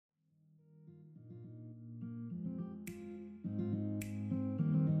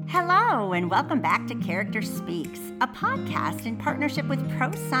Hello, and welcome back to Character Speaks, a podcast in partnership with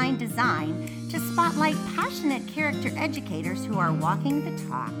ProSign Design to spotlight passionate character educators who are walking the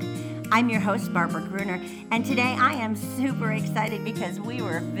talk. I'm your host, Barbara Gruner, and today I am super excited because we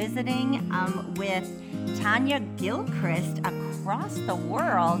were visiting with Tanya Gilchrist across the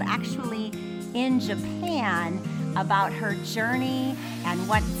world, actually in Japan, about her journey and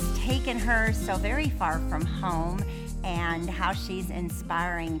what's taken her so very far from home, and how she's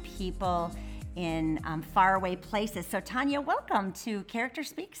inspiring people in faraway places. So Tanya, welcome to Character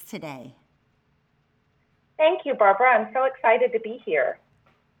Speaks today. Thank you, Barbara. I'm so excited to be here.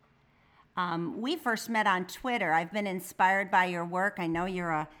 We first met on Twitter. I've been inspired by your work. I know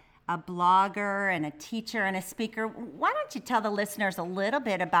you're a blogger and a teacher and a speaker. Why don't you tell the listeners a little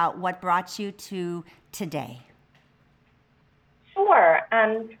bit about what brought you to today? Sure.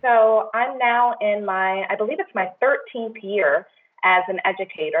 So I'm now in I believe it's my 13th year as an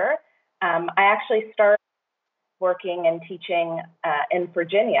educator. I actually started working and teaching in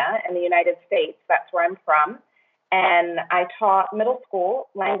Virginia in the United States. That's where I'm from. And I taught middle school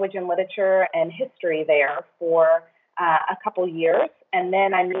language and literature and history there for a couple years. And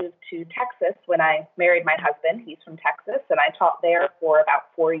then I moved to Texas when I married my husband. He's from Texas, and I taught there for about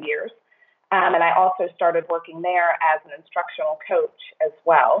 4 years. And I also started working there as an instructional coach as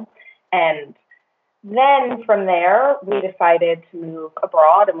well. And then from there, we decided to move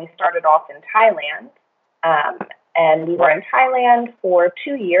abroad, and we started off in Thailand. And we were in Thailand for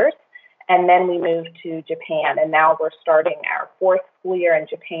 2 years, and then we moved to Japan. And now we're starting our 4th school year in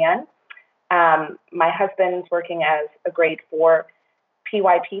Japan. My husband's working as a grade 4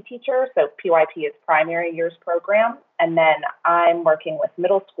 PYP teacher. So PYP is Primary Years Program. And then I'm working with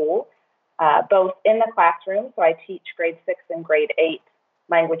middle school, both in the classroom. So I teach grade 6 and grade 8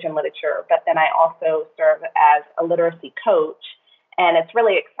 language and literature, but then I also serve as a literacy coach. And it's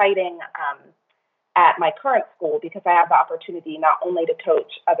really exciting at my current school because I have the opportunity not only to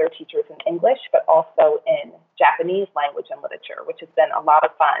coach other teachers in English, but also in Japanese language and literature, which has been a lot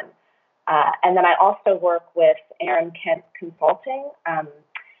of fun. And then I also work with Aaron Kent Consulting,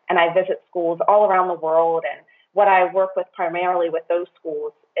 and I visit schools all around the world. And what I work with primarily with those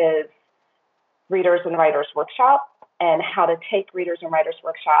schools is Readers and Writers Workshop, and how to take Readers and Writers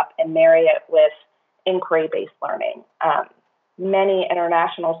Workshop and marry it with inquiry-based learning. Many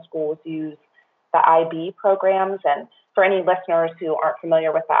international schools use the IB programs, and for any listeners who aren't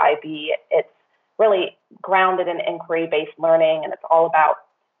familiar with the IB, it's really grounded in inquiry-based learning, and it's all about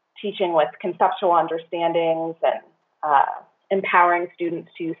teaching with conceptual understandings and empowering students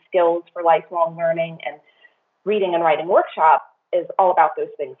to use skills for lifelong learning. And Reading and Writing Workshop is all about those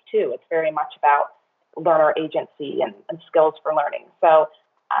things too. It's very much about learner agency and skills for learning. So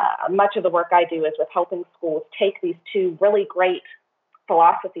much of the work I do is with helping schools take these two really great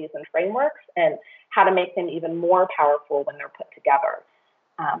philosophies and frameworks and how to make them even more powerful when they're put together.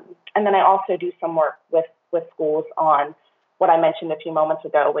 And then I also do some work with schools on what I mentioned a few moments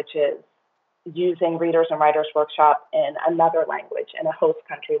ago, which is using Readers and Writers Workshop in another language, in a host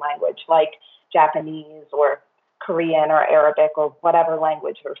country language like Japanese or Korean or Arabic or whatever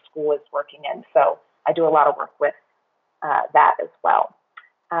language their school is working in. So I do a lot of work with that as well.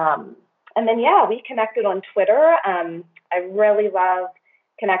 And then, we connected on Twitter. I really love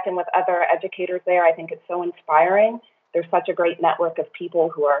connecting with other educators there. I think it's so inspiring. There's such a great network of people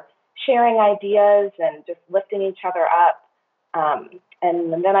who are sharing ideas and just lifting each other up.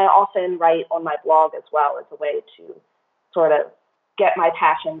 And then I often write on my blog as well as a way to sort of get my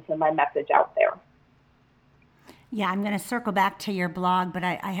passions and my message out there. Yeah, I'm going to circle back to your blog, but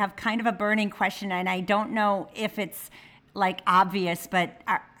I have kind of a burning question, and I don't know if it's like obvious, but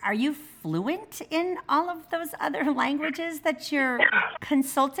are you fluent in all of those other languages that you're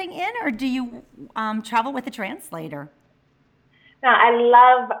consulting in, or do you travel with a translator? No, I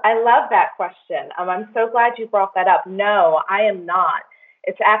love that question. I'm so glad you brought that up. No, I am not.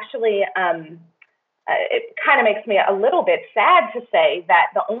 It's actually it kind of makes me a little bit sad to say that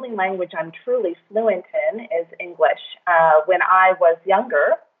the only language I'm truly fluent in is English. When I was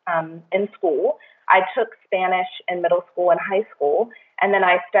younger in school, I took Spanish in middle school and high school, and then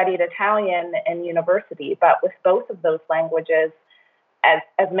I studied Italian in university. But with both of those languages,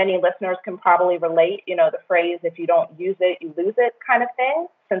 as many listeners can probably relate, the phrase, if you don't use it, you lose it kind of thing.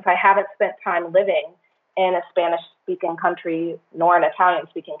 Since I haven't spent time living in a Spanish-speaking country nor an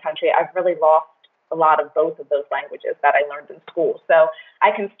Italian-speaking country, I've really lost a lot of both of those languages that I learned in school. So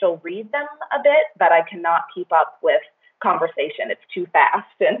I can still read them a bit, but I cannot keep up with conversation. It's too fast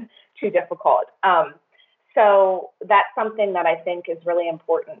and too difficult. So that's something that I think is really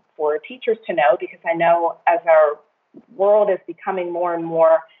important for teachers to know, because I know as our world is becoming more and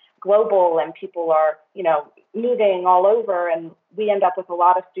more global and people are, moving all over, and we end up with a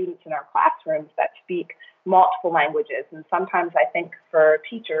lot of students in our classrooms that speak multiple languages. And sometimes I think for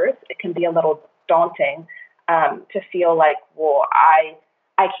teachers, it can be a little daunting to feel like, well, I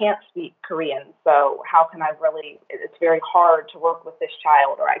can't speak Korean, so how can I really, it's very hard to work with this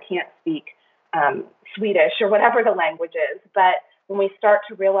child, or I can't speak Swedish or whatever the language is. But when we start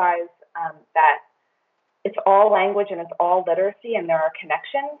to realize that it's all language and it's all literacy and there are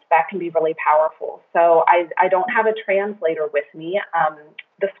connections, that can be really powerful. So I don't have a translator with me.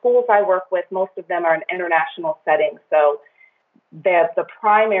 The schools I work with, most of them are in international settings. So the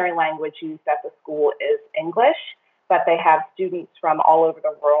primary language used at the school is English, but they have students from all over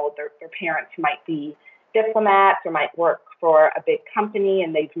the world. Their parents might be diplomats or might work for a big company,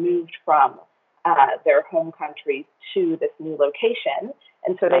 and they've moved from their home country to this new location.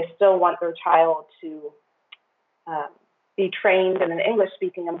 And so they still want their child to be trained in an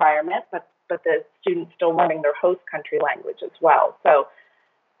English-speaking environment, but the student's still learning their host country language as well. So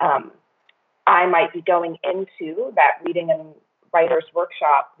I might be going into that reading and writers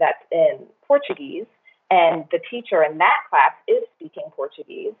workshop that's in Portuguese, and the teacher in that class is speaking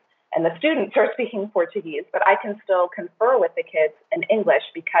Portuguese, and the students are speaking Portuguese, but I can still confer with the kids in English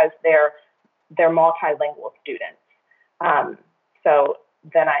because they're multilingual students. So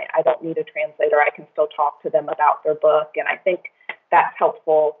then I don't need a translator. I can still talk to them about their book. And I think that's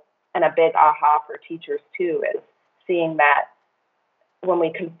helpful, and a big aha for teachers too, is seeing that when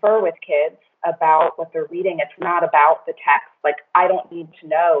we confer with kids about what they're reading, it's not about the text. Like, I don't need to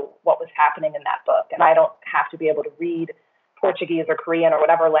know what was happening in that book, and I don't have to be able to read Portuguese or Korean or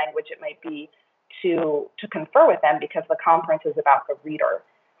whatever language it might be to confer with them, because the conference is about the reader.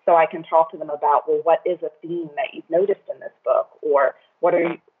 So I can talk to them about, well, what is a theme that you've noticed in this book, or what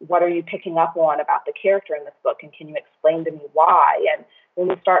are you picking up on about the character in this book, and can you explain to me why? And when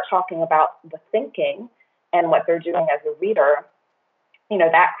we start talking about the thinking and what they're doing as a reader,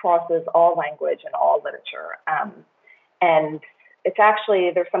 that crosses all language and all literature. And it's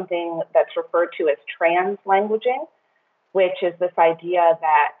actually, there's something that's referred to as translanguaging, which is this idea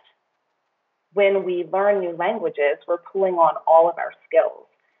that when we learn new languages, we're pulling on all of our skills.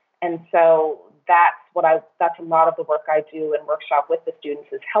 And so that's a lot of the work I do and workshop with the students,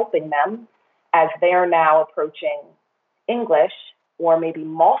 is helping them as they're now approaching English or maybe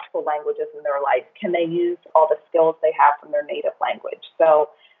multiple languages in their life. Can they use all the skills they have from their native language? So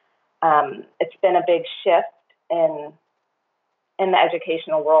it's been a big shift in the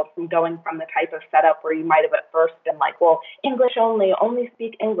educational world, from going from the type of setup where you might have at first been like, well, English only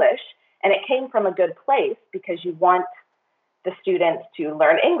speak English. And it came from a good place, because you want the students to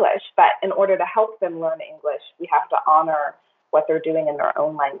learn English, but in order to help them learn English, we have to honor what they're doing in their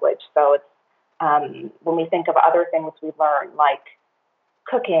own language. So it's when we think of other things we learn, like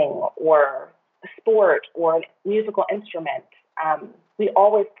cooking or a sport or a musical instrument, we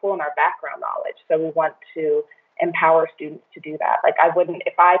always pull on our background knowledge. So we want to empower students to do that. Like,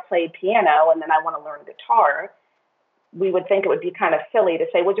 if I played piano and then I want to learn guitar, we would think it would be kind of silly to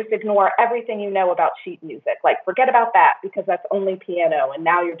say, well, just ignore everything you know about sheet music. Like, forget about that, because that's only piano, and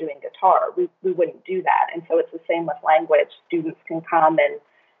now you're doing guitar. We wouldn't do that. And so it's the same with language. Students can come and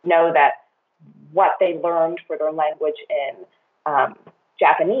know that what they learned for their language in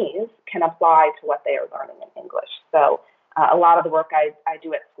Japanese can apply to what they are learning in English. So a lot of the work I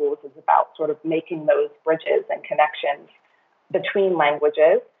do at schools is about sort of making those bridges and connections between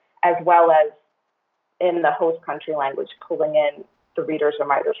languages, as well as in the host country language, pulling in the Readers and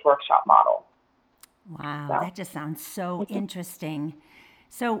Writers Workshop model. Wow, that just sounds so interesting.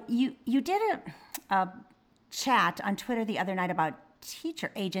 So you did a chat on Twitter the other night about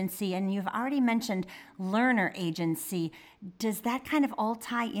teacher agency, and you've already mentioned learner agency. Does that kind of all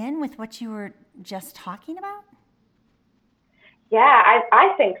tie in with what you were just talking about? Yeah,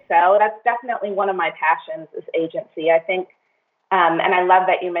 I think so. That's definitely one of my passions, is agency. I think, and I love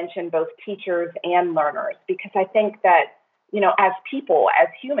that you mentioned both teachers and learners, because I think that, as people, as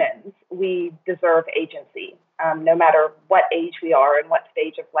humans, we deserve agency, no matter what age we are and what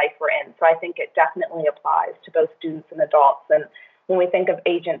stage of life we're in. So I think it definitely applies to both students and adults. And when we think of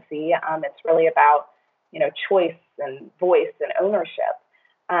agency, it's really about, choice and voice and ownership.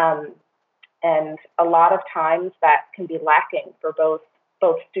 And a lot of times that can be lacking for both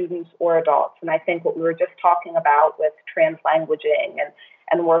students or adults. And I think what we were just talking about with translanguaging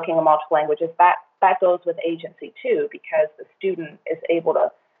and working in multiple languages, that goes with agency too, because the student is able to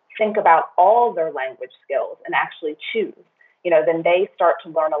think about all their language skills and actually choose. Then they start to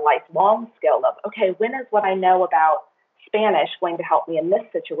learn a lifelong skill of, okay, when is what I know about Spanish going to help me in this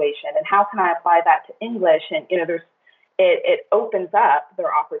situation? And how can I apply that to English? And, it opens up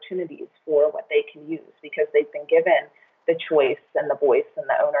their opportunities for what they can use because they've been given the choice and the voice and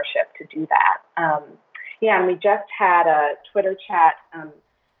the ownership to do that. And we just had a Twitter chat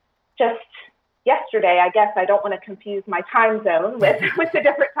just yesterday. I guess I don't want to confuse my time zone with the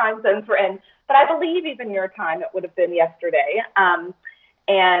different time zones we're in, but I believe even your time, it would have been yesterday.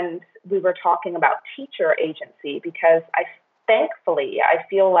 And we were talking about teacher agency because thankfully, I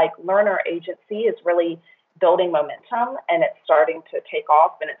feel like learner agency is really building momentum and it's starting to take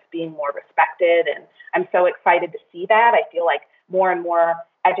off and it's being more respected. And I'm so excited to see that. I feel like more and more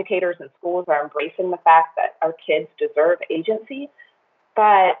educators and schools are embracing the fact that our kids deserve agency.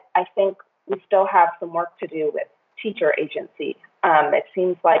 But I think we still have some work to do with teacher agency. It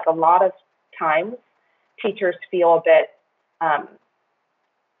seems like a lot of times teachers feel a bit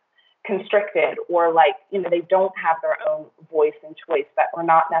constricted or like, they don't have their own voice and choice, that we're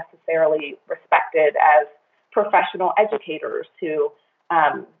not necessarily respected as professional educators who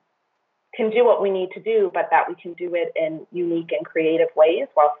can do what we need to do, but that we can do it in unique and creative ways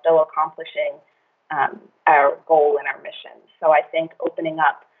while still accomplishing our goal and our mission. So I think opening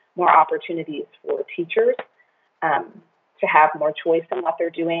up more opportunities for teachers to have more choice in what they're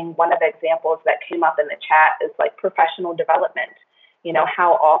doing. One of the examples that came up in the chat is like professional development.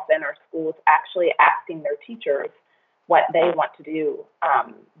 How often are schools actually asking their teachers what they want to do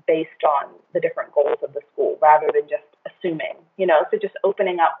based on the different goals of the school rather than just assuming, so just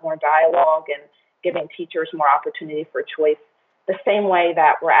opening up more dialogue and giving teachers more opportunity for choice, the same way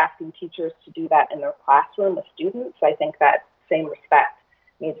that we're asking teachers to do that in their classroom with students. I think that same respect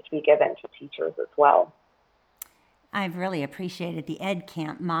needs to be given to teachers as well. I've really appreciated the Ed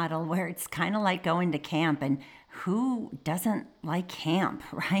Camp model where it's kind of like going to camp, and who doesn't like camp,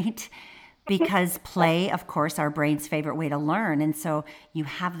 right? Because play, of course, our brain's favorite way to learn. And so you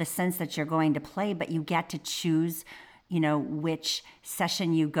have the sense that you're going to play, but you get to choose, which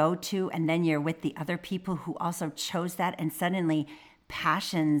session you go to. And then you're with the other people who also chose that. And suddenly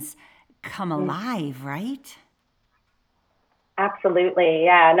passions come alive, right? Absolutely.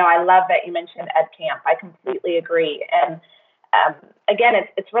 Yeah, no, I love that you mentioned Ed Camp. I completely agree. And again,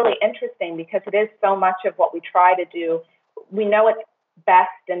 it's really interesting because it is so much of what we try to do. We know it's best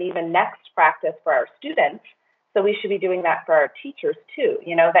and even next practice for our students. So we should be doing that for our teachers too.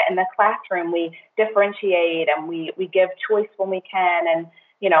 That in the classroom, we differentiate and we give choice when we can and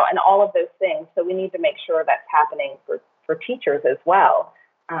all of those things. So we need to make sure that's happening for teachers as well.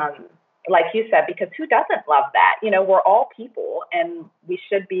 Like you said, because who doesn't love that? We're all people and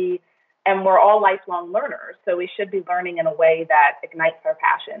and we're all lifelong learners. So we should be learning in a way that ignites our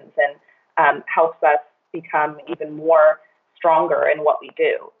passions and helps us become even more stronger in what we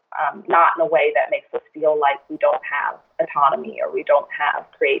do, not in a way that makes us feel like we don't have autonomy or we don't have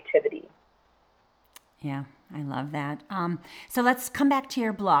creativity. Yeah, I love that. So let's come back to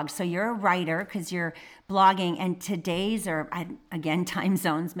your blog. So you're a writer because you're blogging, and today's, or again, time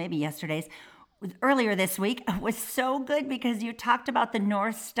zones, maybe yesterday's, earlier this week was so good because you talked about the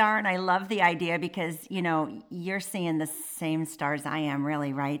North Star, and I love the idea because, you're seeing the same stars I am,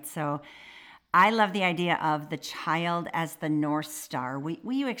 really, right? So I love the idea of the child as the North Star.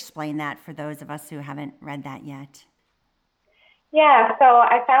 Will you explain that for those of us who haven't read that yet? Yeah, so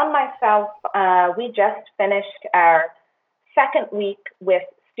I found myself, we just finished our second week with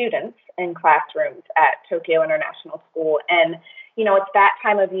students in classrooms at Tokyo International School. And, it's that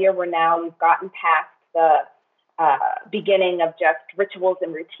time of year where now we've gotten past the beginning of just rituals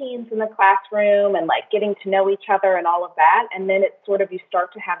and routines in the classroom and like getting to know each other and all of that. And then it's sort of, you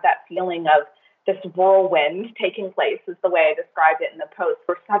start to have that feeling of this whirlwind taking place, is the way I described it in the post,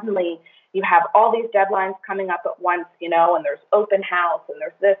 where suddenly you have all these deadlines coming up at once, and there's open house and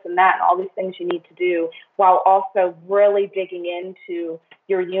there's this and that and all these things you need to do, while also really digging into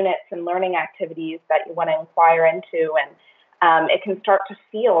your units and learning activities that you want to inquire into. And it can start to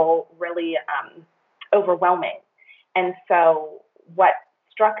feel really overwhelming. And so what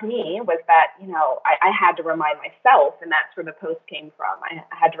struck me was that, I had to remind myself, and that's where the post came from. I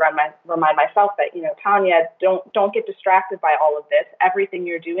had to remind myself that, Tanya, don't get distracted by all of this. Everything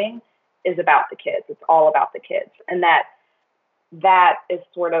you're doing is about the kids. It's all about the kids. And that is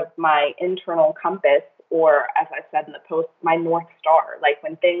sort of my internal compass, or as I said in the post, my North Star. Like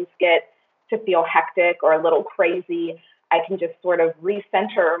when things get to feel hectic or a little crazy, I can just sort of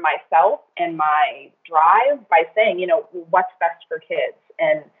recenter myself and my drive by saying, what's best for kids,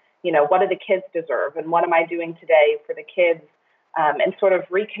 and, what do the kids deserve, and what am I doing today for the kids, and sort of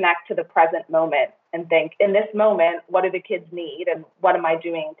reconnect to the present moment and think, in this moment, what do the kids need, and what am I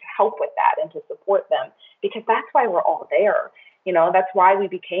doing to help with that and to support them? Because that's why we're all there. That's why we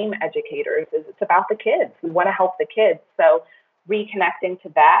became educators, is it's about the kids. We want to help the kids. So reconnecting to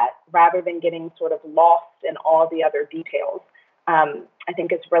that rather than getting sort of lost in all the other details, I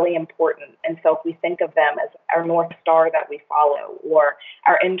think is really important. And so if we think of them as our North Star that we follow or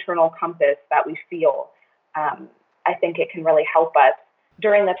our internal compass that we feel, I think it can really help us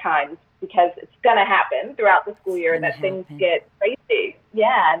during the times, because it's going to happen throughout the school year that things get crazy.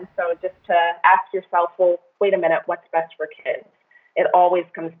 Yeah. And so just to ask yourself, well, wait a minute, what's best for kids? It always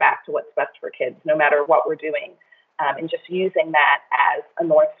comes back to what's best for kids, no matter what we're doing. And just using that as a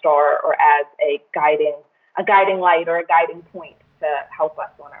North Star or as a guiding light or a guiding point to help us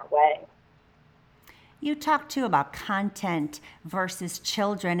on our way. You talked too about content versus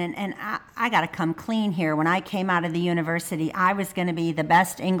children, and I got to come clean here. When I came out of the university, I was going to be the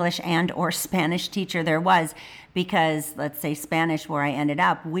best English and or Spanish teacher there was, because let's say Spanish, where I ended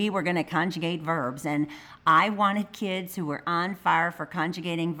up, we were going to conjugate verbs, and I wanted kids who were on fire for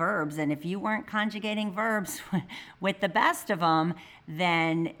conjugating verbs. And if you weren't conjugating verbs with the best of them,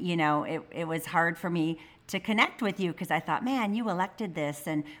 then it was hard for me to connect with you, because I thought, man, you elected this,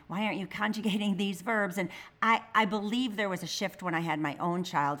 and why aren't you conjugating these verbs? And I believe there was a shift when I had my own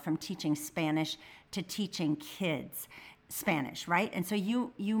child from teaching Spanish to teaching kids Spanish, right? And so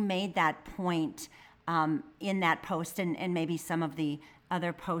you made that point in that post, and maybe some of the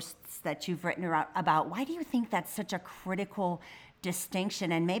other posts that you've written about. Why do you think that's such a critical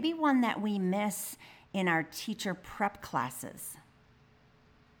distinction, and maybe one that we miss in our teacher prep classes?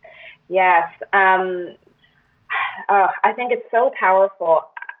 Yes. I think it's so powerful.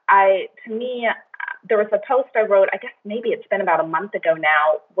 To me, there was a post I wrote, I guess maybe it's been about a month ago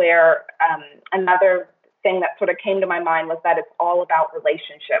now, where another thing that sort of came to my mind was that it's all about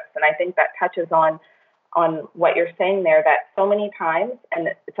relationships. And I think that touches on what you're saying there, that so many times, and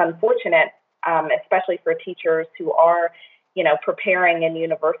it's unfortunate, especially for teachers who are, preparing in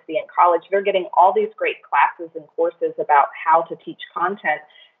university and college, they're getting all these great classes and courses about how to teach content.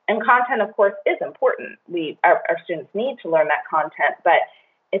 And content, of course, is important. Our students need to learn that content, but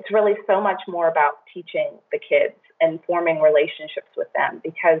it's really so much more about teaching the kids and forming relationships with them.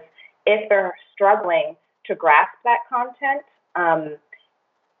 Because if they're struggling to grasp that content,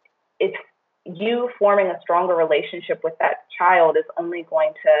 it's you forming a stronger relationship with that child is only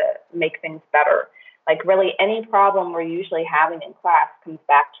going to make things better. Like really any problem we're usually having in class comes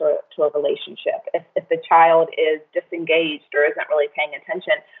back to a relationship. If the child is disengaged or isn't really paying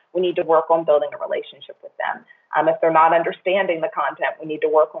attention, we need to work on building a relationship with them. If they're not understanding the content, we need to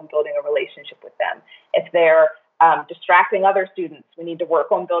work on building a relationship with them. If they're distracting other students, we need to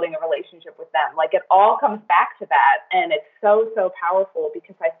work on building a relationship with them. Like it all comes back to that. And it's so, so powerful,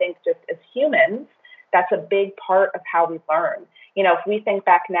 because I think just as humans, that's a big part of how we learn. If we think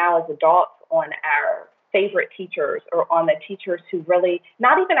back now as adults on our favorite teachers, or on the teachers who really,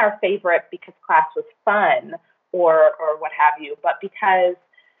 not even our favorite because class was fun or what have you, but because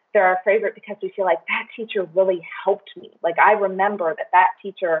they're our favorite because we feel like that teacher really helped me. Like I remember that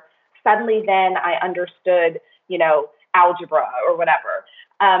teacher, suddenly then I understood, algebra or whatever.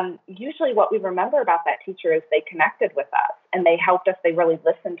 Usually what we remember about that teacher is they connected with us and they helped us. They really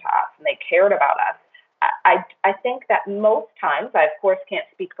listened to us and they cared about us. I think that most times, I of course can't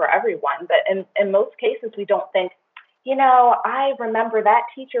speak for everyone, but in most cases we don't think, I remember that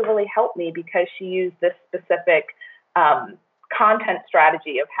teacher really helped me because she used this specific content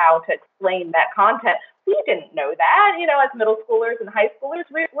strategy of how to explain that content. We didn't know that, as middle schoolers and high schoolers,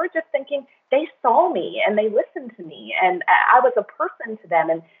 we're just thinking they saw me and they listened to me and I was a person to them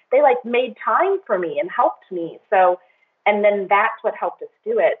and they made time for me and helped me. So, and then that's what helped us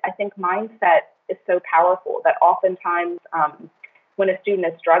do it. I think mindset is so powerful that oftentimes when a student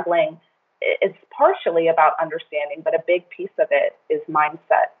is struggling, it's partially about understanding, but a big piece of it is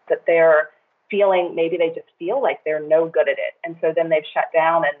mindset, that they're feeling, maybe they just feel like they're no good at it. And so then they've shut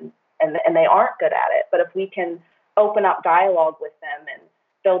down and they aren't good at it. But if we can open up dialogue with them and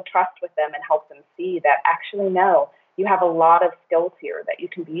build trust with them and help them see that actually, no, you have a lot of skills here that you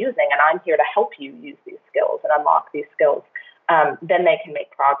can be using, and I'm here to help you use these skills and unlock these skills, then they can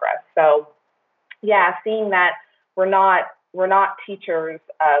make progress. So yeah, seeing that we're not teachers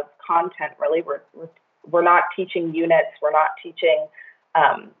of content, really. We're not teaching units. We're not teaching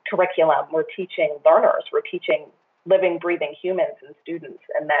curriculum. We're teaching learners. We're teaching living, breathing humans and students.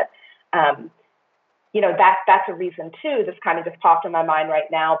 And that, that's a reason too. This kind of just popped in my mind right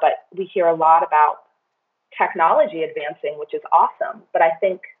now, but we hear a lot about technology advancing, which is awesome. But I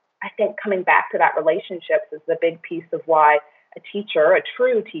think coming back to that relationships is the big piece of why a teacher, a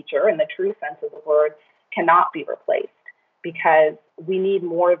true teacher in the true sense of the word, cannot be replaced, because we need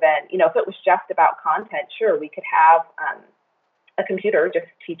more than, if it was just about content, sure, we could have a computer just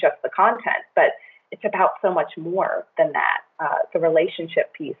teach us the content, but it's about so much more than that. The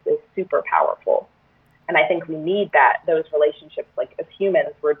relationship piece is super powerful. And I think we need those relationships. Like as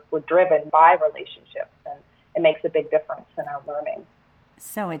humans, we're driven by relationships, and it makes a big difference in our learning.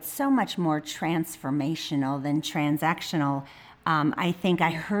 So it's so much more transformational than transactional. I think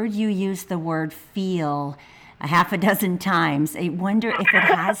I heard you use the word feel a half a dozen times. I wonder if it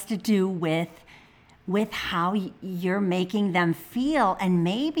has to do with how you're making them feel, and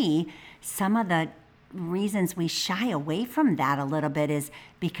maybe some of the reasons we shy away from that a little bit is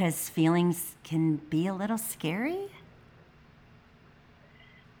because feelings can be a little scary.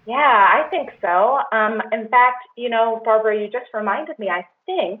 Yeah, I think so. In fact, Barbara, you just reminded me, I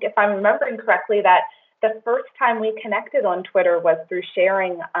think, if I'm remembering correctly, that the first time we connected on Twitter was through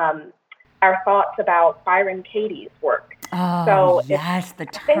sharing our thoughts about Byron Katie's work. Oh, so yes, the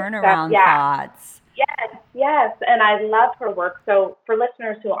turnaround thoughts. Yes, and I love her work. So for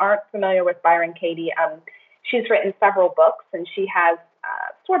listeners who aren't familiar with Byron Katie, she's written several books, and she has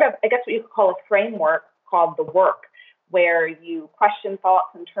sort of, I guess what you could call a framework called The Work, where you question thoughts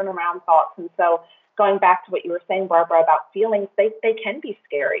and turn around thoughts. And so going back to what you were saying, Barbara, about feelings, they can be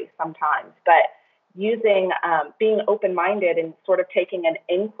scary sometimes, but using being open-minded and sort of taking an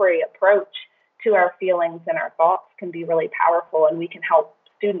inquiry approach to our feelings and our thoughts can be really powerful, and we can help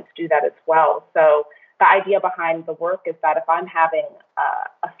students do that as well. So the idea behind The Work is that if I'm having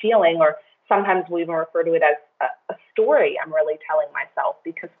a feeling, or sometimes we even refer to it as a story I'm really telling myself,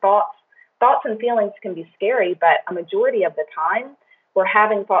 because thoughts and feelings can be scary, but a majority of the time we're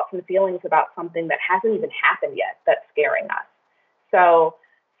having thoughts and feelings about something that hasn't even happened yet that's scaring us. So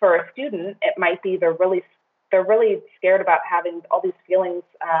for a student, it might be they're really scared about having all these feelings.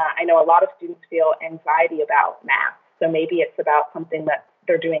 I know a lot of students feel anxiety about math. So maybe it's about something that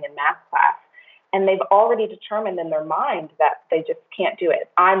they're doing in math class, and they've already determined in their mind that they just can't do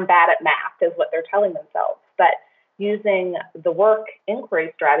it. I'm bad at math is what they're telling themselves. But using the work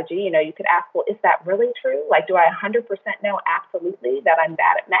inquiry strategy, you could ask, well, is that really true? Like, do I 100% know absolutely that I'm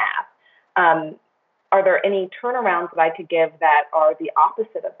bad at math? Are there any turnarounds that I could give that are the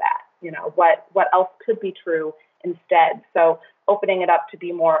opposite of that? What else could be true instead? So opening it up to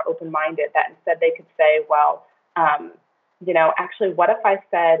be more open-minded, that instead they could say, well, actually, what if I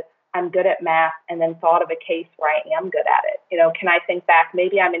said I'm good at math and then thought of a case where I am good at it? Can I think back?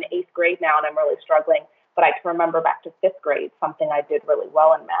 Maybe I'm in 8th grade now and I'm really struggling, but I can remember back to 5th grade, something I did really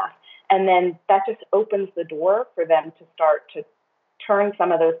well in math. And then that just opens the door for them to start to turn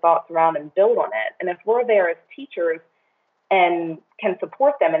some of those thoughts around and build on it. And if we're there as teachers and can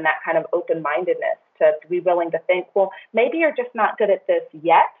support them in that kind of open-mindedness to be willing to think, well, maybe you're just not good at this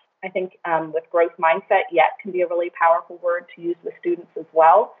yet. I think with growth mindset, yet can be a really powerful word to use with students as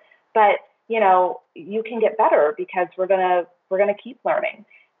well. But, you can get better because we're gonna keep learning.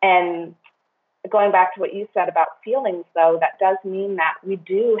 And going back to what you said about feelings, though, that does mean that we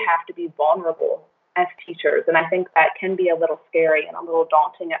do have to be vulnerable as teachers. And I think that can be a little scary and a little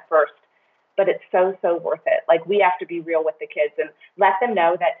daunting at first, but it's so, so worth it. Like, we have to be real with the kids and let them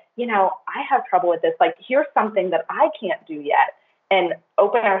know that, I have trouble with this. Like, here's something that I can't do yet. And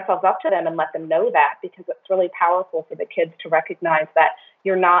open ourselves up to them and let them know that, because it's really powerful for the kids to recognize that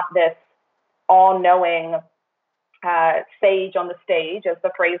you're not this all-knowing sage on the stage, as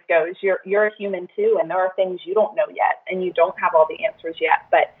the phrase goes. You're a human too, and there are things you don't know yet, and you don't have all the answers yet,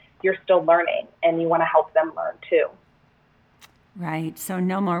 but you're still learning, and you want to help them learn too. Right. So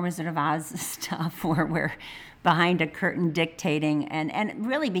no more Wizard of Oz stuff where we're behind a curtain dictating. And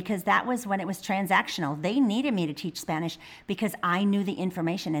really, because that was when it was transactional. They needed me to teach Spanish because I knew the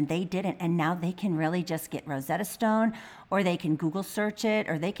information and they didn't. And now they can really just get Rosetta Stone, or they can Google search it,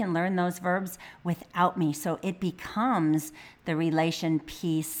 or they can learn those verbs without me. So it becomes the relation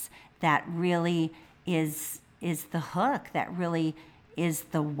piece that really is the hook, that really is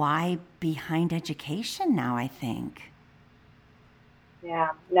the why behind education now, I think.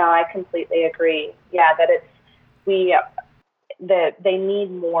 Yeah, no, I completely agree. Yeah, that they need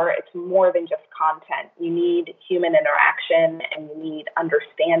more. It's more than just content. You need human interaction, and you need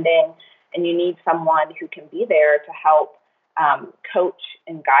understanding, and you need someone who can be there to help coach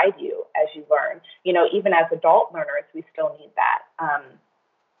and guide you as you learn. Even as adult learners, we still need that.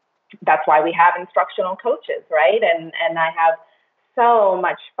 That's why we have instructional coaches, right? And I have so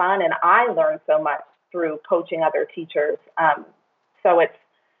much fun, and I learn so much through coaching other teachers. So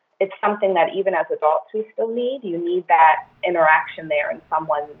it's something that even as adults we still need. You need that interaction there, and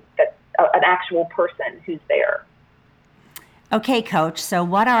someone that's an actual person who's there. Okay, coach. So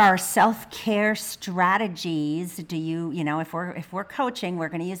what are our self-care strategies? Do if we're coaching, we're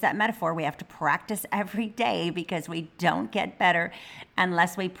going to use that metaphor. We have to practice every day because we don't get better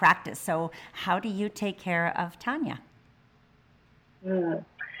unless we practice. So how do you take care of Tanya? Mm.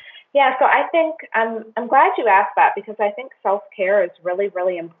 Yeah, so I think I'm glad you asked that because I think self-care is really,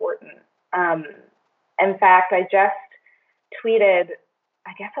 really important. Um, in fact, I just tweeted,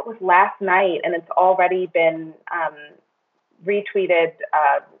 I guess it was last night, and it's already been retweeted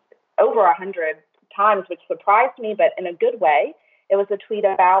over 100 times, which surprised me, but in a good way. It was a tweet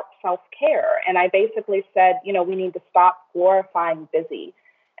about self-care, and I basically said, we need to stop glorifying busy,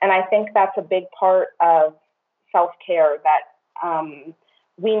 and I think that's a big part of self-care that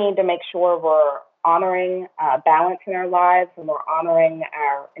we need to make sure we're honoring balance in our lives and we're honoring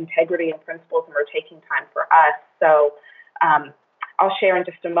our integrity and principles and we're taking time for us. So um, I'll share in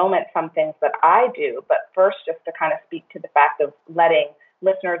just a moment some things that I do, but first, just to kind of speak to the fact of letting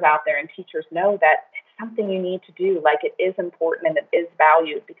listeners out there and teachers know that it's something you need to do. Like, it is important and it is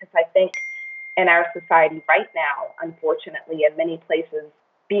valued, because I think in our society right now, unfortunately, in many places,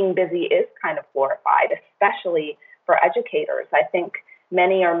 being busy is kind of glorified, especially for educators. I think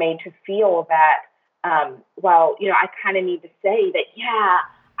many are made to feel that, I kind of need to say that, yeah,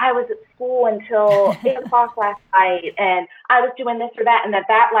 I was at school until 8 o'clock last night and I was doing this or that, and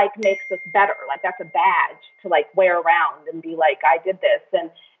that like makes us better. Like, that's a badge to like wear around and be like, I did this.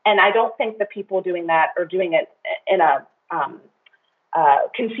 And I don't think the people doing that are doing it in a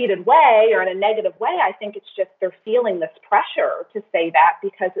conceited way or in a negative way. I think it's just they're feeling this pressure to say that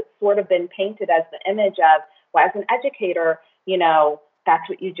because it's sort of been painted as the image of, well, as an educator, that's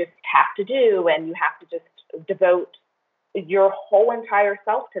what you just have to do, and you have to just devote your whole entire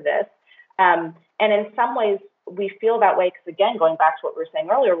self to this. And in some ways, we feel that way because, again, going back to what we were saying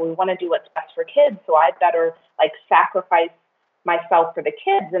earlier, we want to do what's best for kids. So I'd better like sacrifice myself for the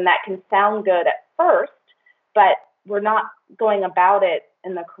kids. And that can sound good at first, but we're not going about it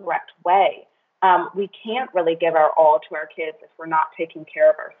in the correct way. We can't really give our all to our kids if we're not taking care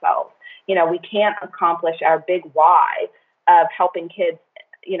of ourselves. We can't accomplish our big why of helping kids.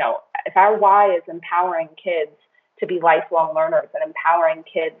 If our why is empowering kids to be lifelong learners and empowering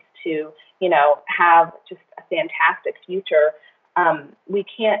kids to, have just a fantastic future, we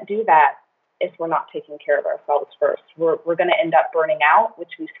can't do that if we're not taking care of ourselves first. We're going to end up burning out,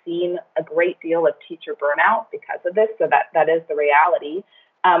 which we've seen a great deal of teacher burnout because of this. So that is the reality.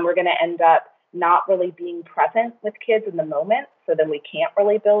 We're going to end up not really being present with kids in the moment. So then we can't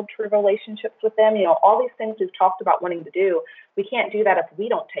really build true relationships with them. All these things we've talked about wanting to do, we can't do that if we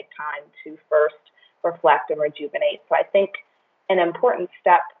don't take time to first reflect and rejuvenate. So I think an important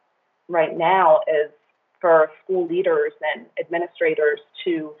step right now is for school leaders and administrators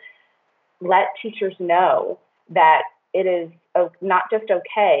to let teachers know that it is not just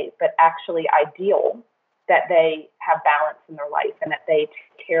okay, but actually ideal that they have balance in their life and that they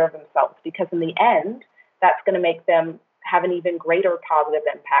take care of themselves, because in the end, that's going to make them have an even greater positive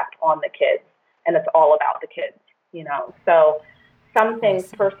impact on the kids. And it's all about the kids, So some things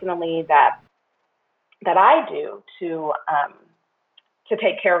personally that I do to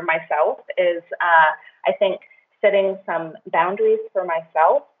take care of myself is I think setting some boundaries for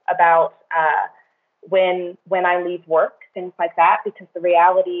myself about when I leave work, things like that, because the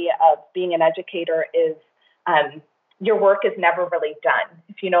reality of being an educator is your work is never really done,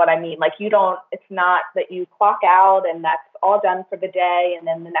 if you know what I mean. Like, it's not that you clock out and that's all done for the day, and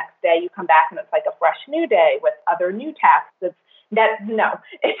then the next day you come back and it's like a fresh new day with other new tasks. It's just,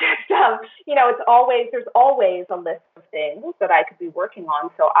 there's always a list of things that I could be working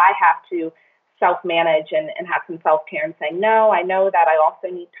on. So I have to self-manage and have some self-care and say, no, I know that I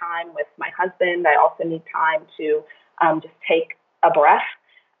also need time with my husband. I also need time to just take a breath.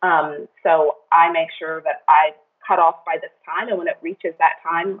 So I make sure that I cut off by this time, and when it reaches that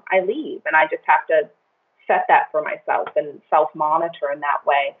time, I leave. And I just have to set that for myself and self-monitor in that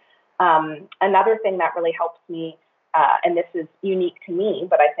way. Another thing that really helps me, and this is unique to me,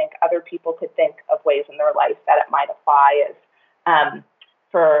 but I think other people could think of ways in their life that it might apply, is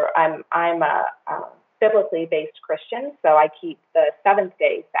I'm a biblically based Christian, so I keep the seventh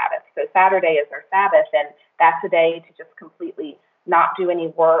day Sabbath. So Saturday is our Sabbath, and that's a day to just completely not do any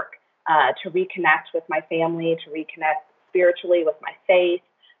work, to reconnect with my family, to reconnect spiritually with my faith,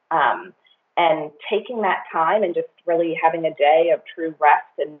 and taking that time and just really having a day of true rest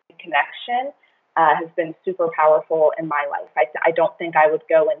and connection has been super powerful in my life. I don't think I would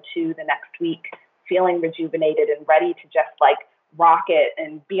go into the next week feeling rejuvenated and ready to just like rock it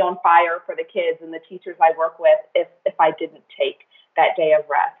and be on fire for the kids and the teachers I work with if I didn't take that day of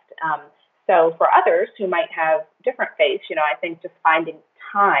rest. So for others who might have different faiths, I think just finding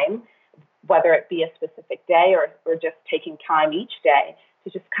time, whether it be a specific day or just taking time each day to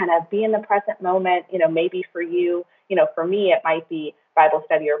just kind of be in the present moment, maybe for you, for me, it might be Bible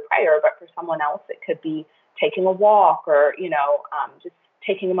study or prayer, but for someone else, it could be taking a walk or, just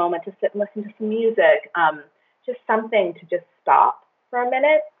taking a moment to sit and listen to some music, just something to just stop for a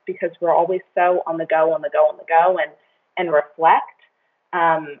minute, because we're always so on the go and reflect.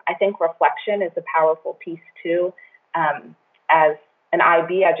 I think reflection is a powerful piece too. As an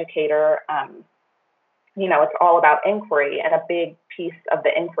IB educator, it's all about inquiry, and a big piece of the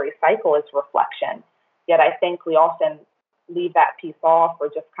inquiry cycle is reflection. Yet I think we often leave that piece off or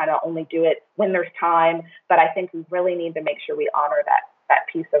just kind of only do it when there's time. But I think we really need to make sure we honor that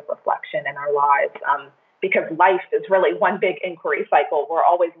piece of reflection in our lives, because life is really one big inquiry cycle. We're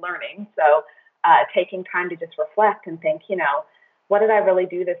always learning. So taking time to just reflect and think, what did I really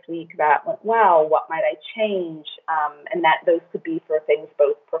do this week that went well? What might I change? And that those could be for things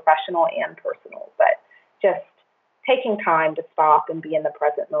both professional and personal. But just taking time to stop and be in the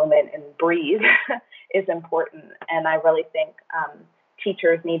present moment and breathe is important. And I really think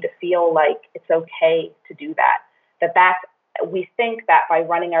teachers need to feel like it's okay to do that. We think that by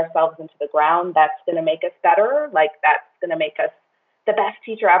running ourselves into the ground, that's going to make us better. Like that's going to make us the best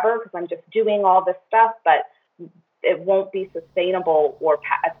teacher ever because I'm just doing all this stuff. But it won't be sustainable or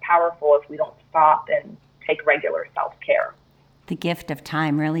as powerful if we don't stop and take regular self-care. The gift of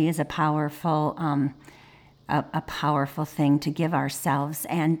time really is a powerful thing to give ourselves,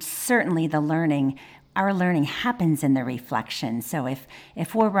 and certainly our learning happens in the reflection. So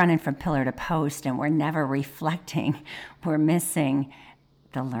if we're running from pillar to post and we're never reflecting, we're missing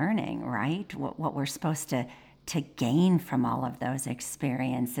the learning, right? What we're supposed to gain from all of those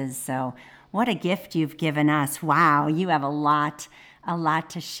experiences. So what a gift you've given us. Wow, you have a lot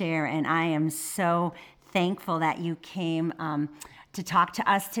to share, and I am so thankful that you came to talk to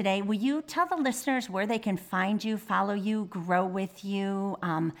us today. Will you tell the listeners where they can find you, follow you, grow with you,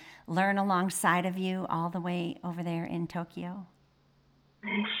 learn alongside of you all the way over there in Tokyo?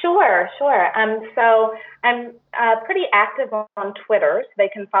 Sure. So I'm pretty active on Twitter. So they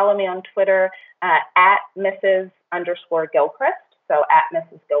can follow me on Twitter at Mrs._Gilchrist. So at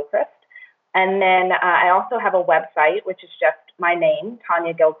Mrs. Gilchrist. And then I also have a website, which is just my name,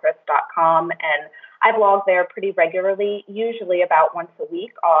 TanyaGilchrist.com. And I blog there pretty regularly, usually about once a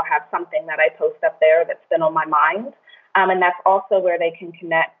week. I'll have something that I post up there that's been on my mind. And that's also where they can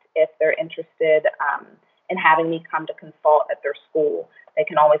connect if they're interested in having me come to consult at their school. They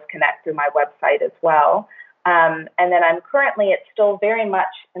can always connect through my website as well. And then it's still very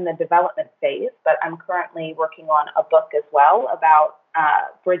much in the development phase, but I'm currently working on a book as well about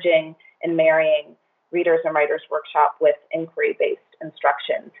bridging and marrying Readers and Writers Workshop with inquiry-based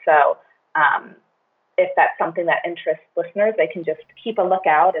instruction. So if that's something that interests listeners, they can just keep a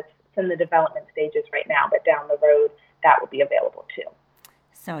lookout. It's in the development stages right now, but down the road, that will be available too.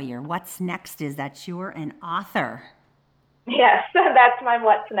 So your what's next is that you're an author. Yes, that's my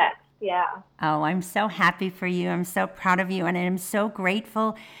what's next. Yeah. Oh, I'm so happy for you. I'm so proud of you. And I'm so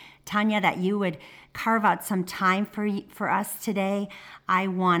grateful, Tanya, that you would carve out some time for us today. I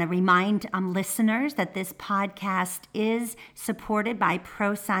want to remind listeners that this podcast is supported by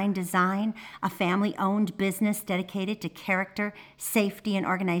ProSign Design, a family-owned business dedicated to character, safety, and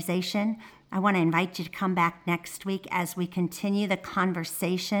organization. I want to invite you to come back next week as we continue the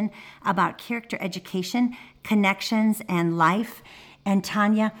conversation about character education, connections, and life. And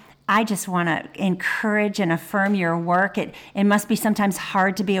Tanya, I just want to encourage and affirm your work. It must be sometimes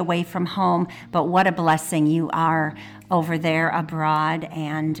hard to be away from home, but what a blessing you are over there abroad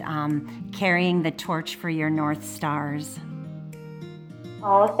and carrying the torch for your North Stars.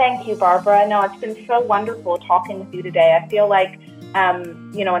 Oh, thank you, Barbara. No, it's been so wonderful talking with you today. I feel like,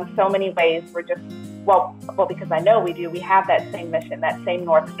 in so many ways, we're just, well, because I know we have that same mission, that same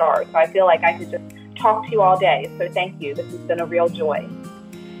North Star. So I feel like I could just talk to you all day. So thank you. This has been a real joy.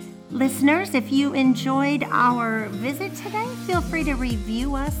 Listeners, if you enjoyed our visit today, feel free to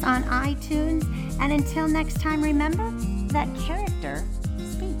review us on iTunes. And until next time, remember that character